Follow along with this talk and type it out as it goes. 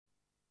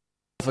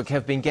Norfolk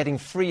have been getting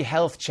free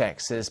health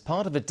checks as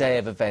part of a day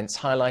of events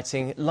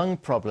highlighting lung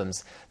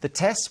problems. The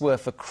tests were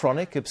for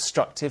chronic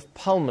obstructive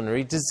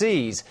pulmonary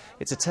disease.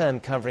 It's a term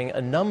covering a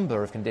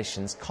number of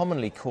conditions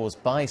commonly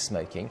caused by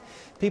smoking.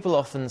 People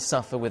often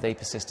suffer with a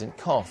persistent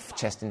cough,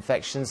 chest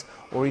infections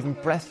or even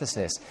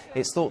breathlessness.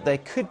 It's thought there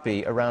could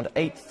be around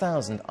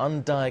 8,000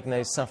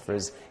 undiagnosed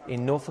sufferers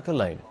in Norfolk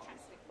alone.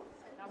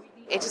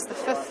 It is the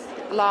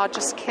 5th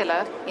largest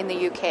killer in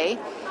the UK.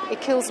 It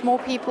kills more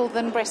people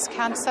than breast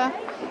cancer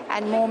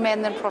and more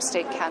men than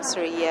prostate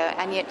cancer a year,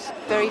 and yet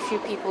very few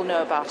people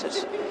know about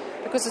it.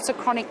 Because it's a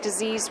chronic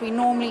disease, we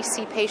normally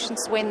see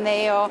patients when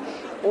they are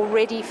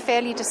already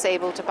fairly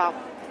disabled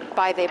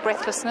by their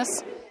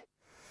breathlessness.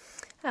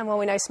 And while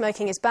we know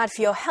smoking is bad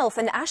for your health,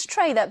 an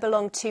ashtray that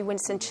belonged to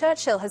Winston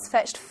Churchill has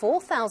fetched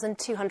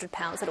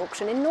 £4,200 at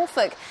auction in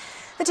Norfolk.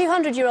 The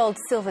 200-year-old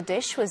silver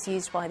dish was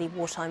used by the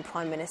wartime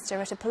Prime Minister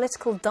at a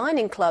political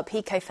dining club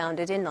he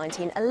co-founded in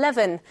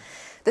 1911.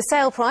 The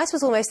sale price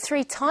was almost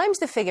 3 times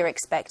the figure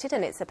expected,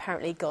 and it's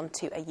apparently gone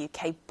to a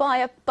UK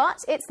buyer, but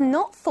it's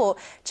not thought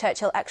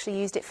Churchill actually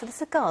used it for the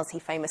cigars he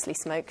famously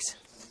smoked.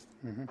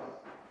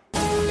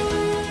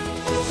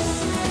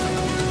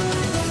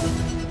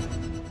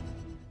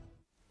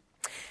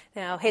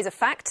 Now, here's a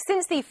fact.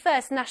 Since the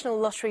first national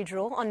lottery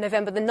draw on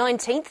November the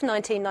 19th,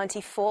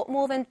 1994,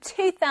 more than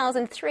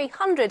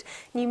 2,300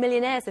 new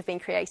millionaires have been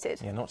created.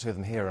 Yeah, not 2 of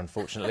them here,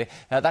 unfortunately.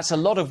 That's a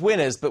lot of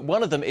winners, but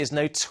one of them is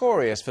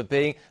notorious for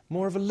being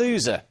more of a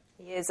loser.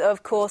 He is,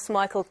 of course,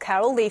 Michael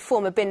Carroll, the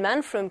former bin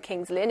man from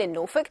Kings Lynn in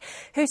Norfolk,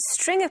 whose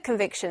string of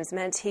convictions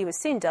meant he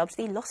was soon dubbed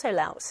the Lotto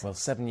Lout. Well,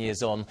 7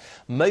 years on,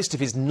 most of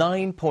his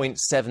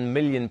 £9.7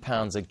 million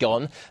are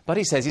gone, but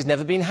he says he's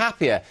never been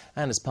happier.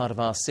 And as part of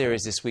our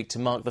series this week to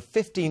mark the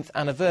 15th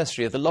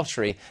anniversary of the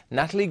lottery,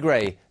 Natalie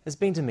Gray has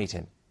been to meet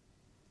him.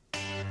 So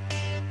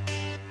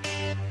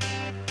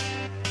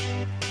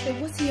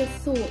what are your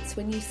thoughts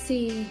when you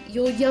see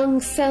your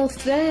young self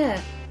there?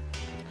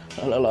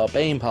 I look like a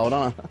beanpole,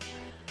 don't I?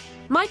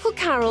 Michael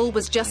Carroll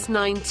was just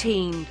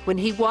 19 when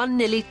he won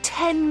nearly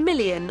 10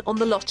 million on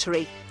the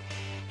lottery.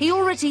 He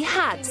already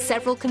had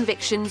several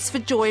convictions for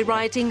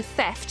joyriding,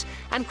 theft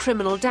and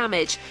criminal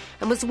damage,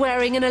 and was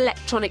wearing an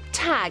electronic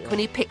tag when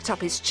he picked up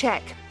his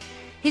cheque.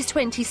 He's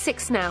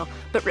 26 now,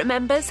 but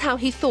remembers how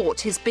he thought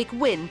his big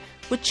win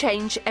would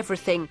change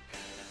everything.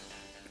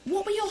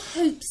 What were your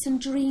hopes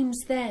and dreams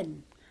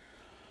then?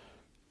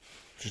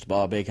 Just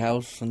buy a big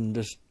house and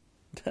just,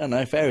 I don't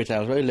know, fairy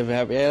tales, really, live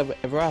happy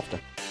ever after.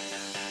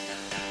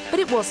 But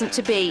it wasn't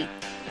to be.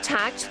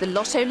 Tagged the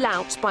Lotto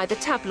Lout by the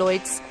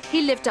tabloids,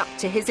 he lived up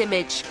to his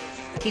image.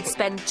 He'd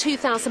spend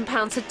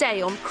 £2,000 a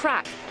day on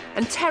crack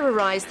and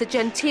terrorise the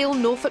genteel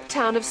Norfolk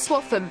town of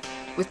Swaffham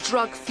with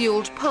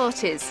drug-fuelled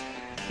parties.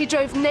 He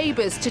drove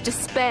neighbours to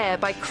despair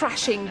by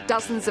crashing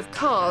dozens of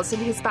cars in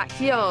his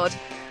backyard.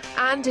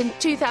 And in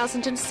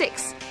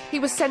 2006, he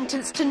was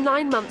sentenced to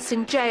 9 months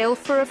in jail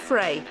for a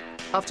fray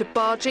after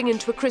barging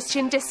into a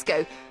Christian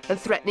disco and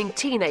threatening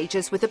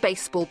teenagers with a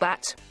baseball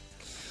bat.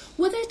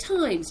 Were there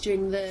times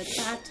during the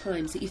bad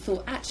times that you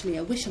thought, actually,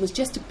 I wish I was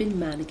just a bin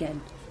man again?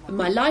 And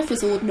my life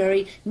was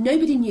ordinary,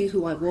 nobody knew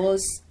who I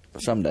was.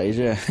 Some days,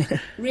 yeah.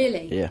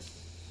 Really? Yeah.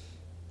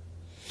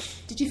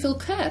 Did you feel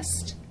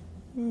cursed?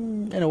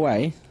 In a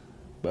way,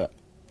 but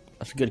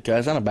that's a good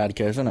curse and a bad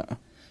curse, isn't it?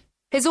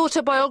 His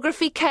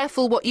autobiography,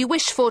 Careful What You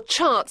Wish For,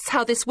 charts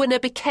how this winner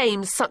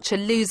became such a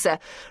loser,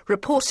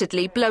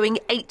 reportedly blowing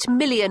 8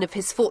 million of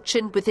his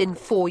fortune within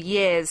 4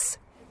 years.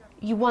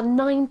 You won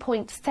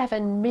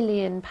 £9.7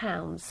 million.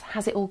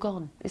 Has it all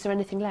gone? Is there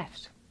anything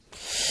left?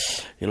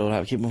 You'll all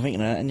have to keep on thinking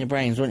of that in your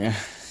brains, won't you?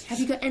 Have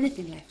you got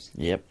anything left?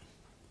 Yep.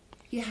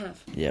 You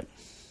have? Yep.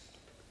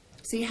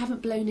 So you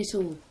haven't blown it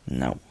all?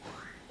 No.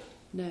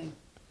 No.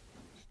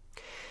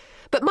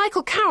 But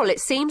Michael Carroll,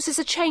 it seems, is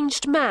a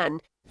changed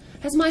man.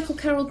 Has Michael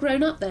Carroll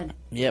grown up then?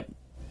 Yep.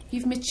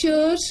 You've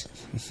matured?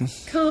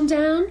 Calmed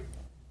down?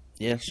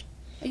 Yes.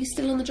 Are you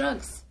still on the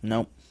drugs?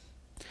 No.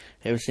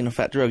 Ever seen a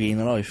fat druggie in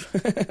their life?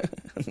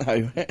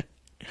 No.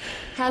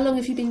 How long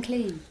have you been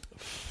clean?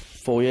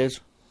 4 years.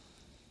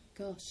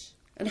 Gosh.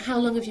 And how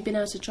long have you been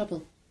out of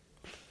trouble?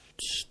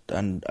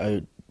 And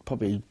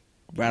probably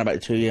round about the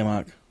 2 year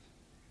mark.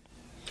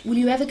 Will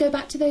you ever go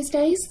back to those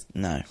days?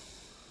 No.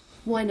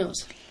 Why not?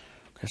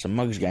 It's a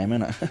mug's game,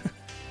 isn't it?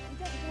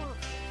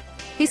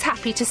 He's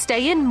happy to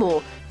stay in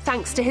more,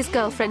 thanks to his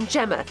girlfriend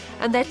Gemma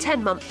and their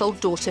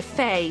 10-month-old daughter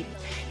Faye.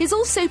 He's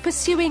also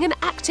pursuing an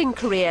acting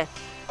career.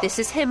 This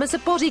is him as a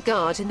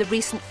bodyguard in the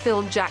recent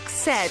film Jack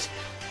Said.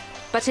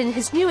 But in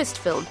his newest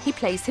film, he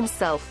plays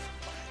himself.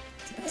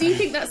 Do you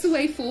think that's the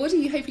way forward? Are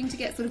you hoping to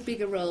get sort of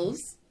bigger roles?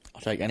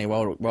 I'll take any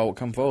role that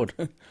come forward.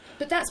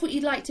 But that's what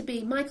you'd like to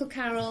be, Michael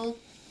Carroll,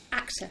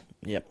 actor.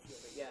 Yep.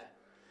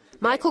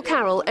 Michael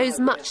Carroll owes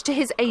much to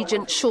his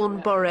agent Sean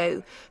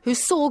Borrow, who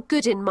saw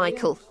good in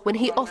Michael when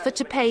he offered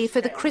to pay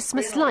for the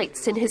Christmas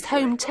lights in his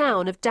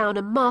hometown of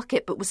Downham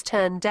Market but was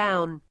turned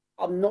down.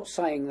 I'm not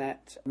saying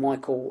that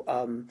Michael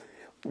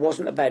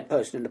wasn't a bad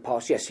person in the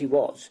past. Yes, he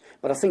was.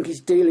 But I think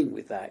he's dealing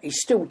with that. He's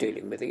still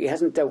dealing with it. He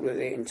hasn't dealt with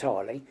it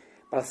entirely.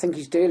 But I think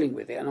he's dealing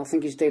with it, and I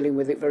think he's dealing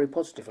with it very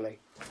positively.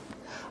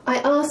 I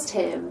asked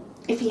him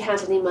if he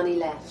had any money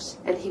left,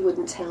 and he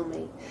wouldn't tell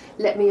me.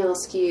 Let me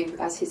ask you,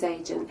 as his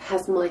agent,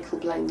 has Michael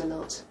blown the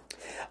lot?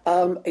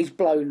 He's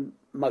blown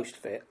most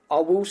of it. I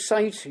will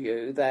say to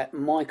you that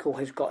Michael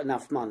has got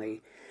enough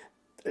money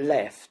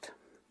left,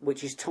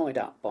 which is tied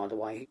up, by the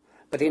way,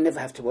 but he'll never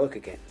have to work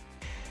again.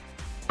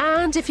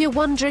 And if you're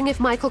wondering if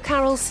Michael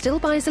Carroll still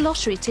buys a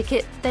lottery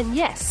ticket, then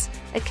yes,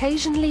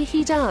 occasionally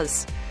he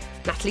does.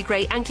 Natalie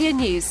Gray, Anglia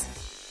News,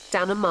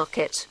 Downham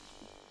Market.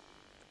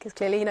 Because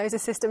clearly he knows the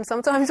system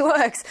sometimes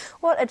works.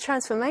 What a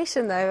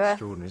transformation, though.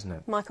 Extraordinary, isn't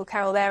it? Michael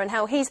Carroll there, and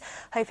how he's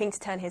hoping to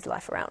turn his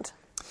life around.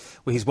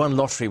 Well, he's one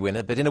lottery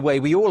winner, but in a way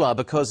we all are,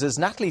 because as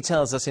Natalie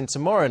tells us in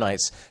tomorrow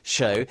night's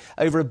show,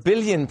 over £1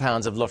 billion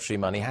of lottery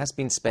money has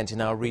been spent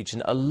in our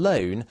region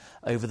alone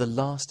over the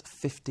last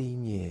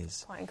 15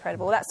 years. Quite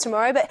incredible. That's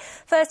tomorrow, but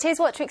first, here's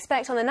what to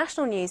expect on the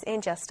national news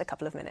in just a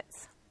couple of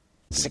minutes.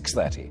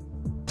 6:30.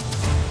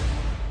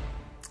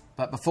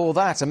 But before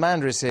that,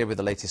 Amanda is here with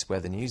the latest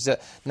weather news.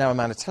 Now,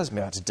 Amanda, tell us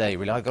about today,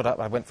 really. I got up,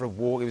 I went for a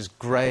walk, it was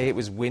grey, it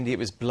was windy, it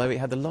was blowy, it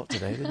had a lot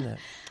today, didn't it?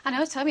 I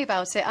know, tell me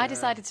about it. I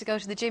decided to go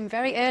to the gym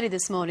very early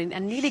this morning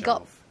and nearly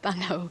got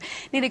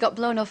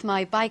blown off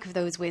my bike with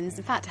those winds.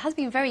 In fact, it has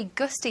been very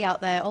gusty out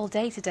there all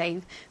day today.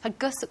 We've had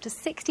gusts up to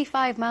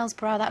 65 miles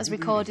per hour. That was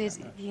recorded,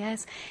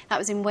 yes, that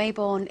was in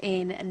Weybourne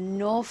in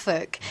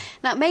Norfolk.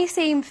 Now, it may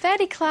seem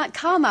fairly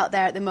calm out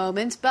there at the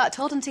moment, but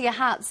hold on to your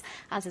hats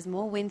as there's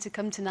more wind to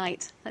come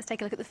tonight. Let's take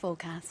a look at the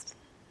forecast.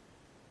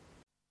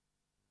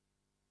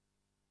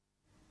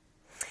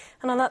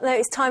 And on that note,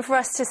 it's time for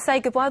us to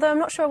say goodbye, though I'm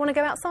not sure I want to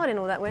go outside in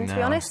all that wind, to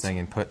be honest. No, I'm staying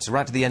in put. So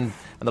right to the end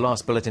of the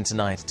last bulletin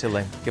tonight. Till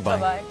then, goodbye.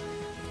 Bye-bye.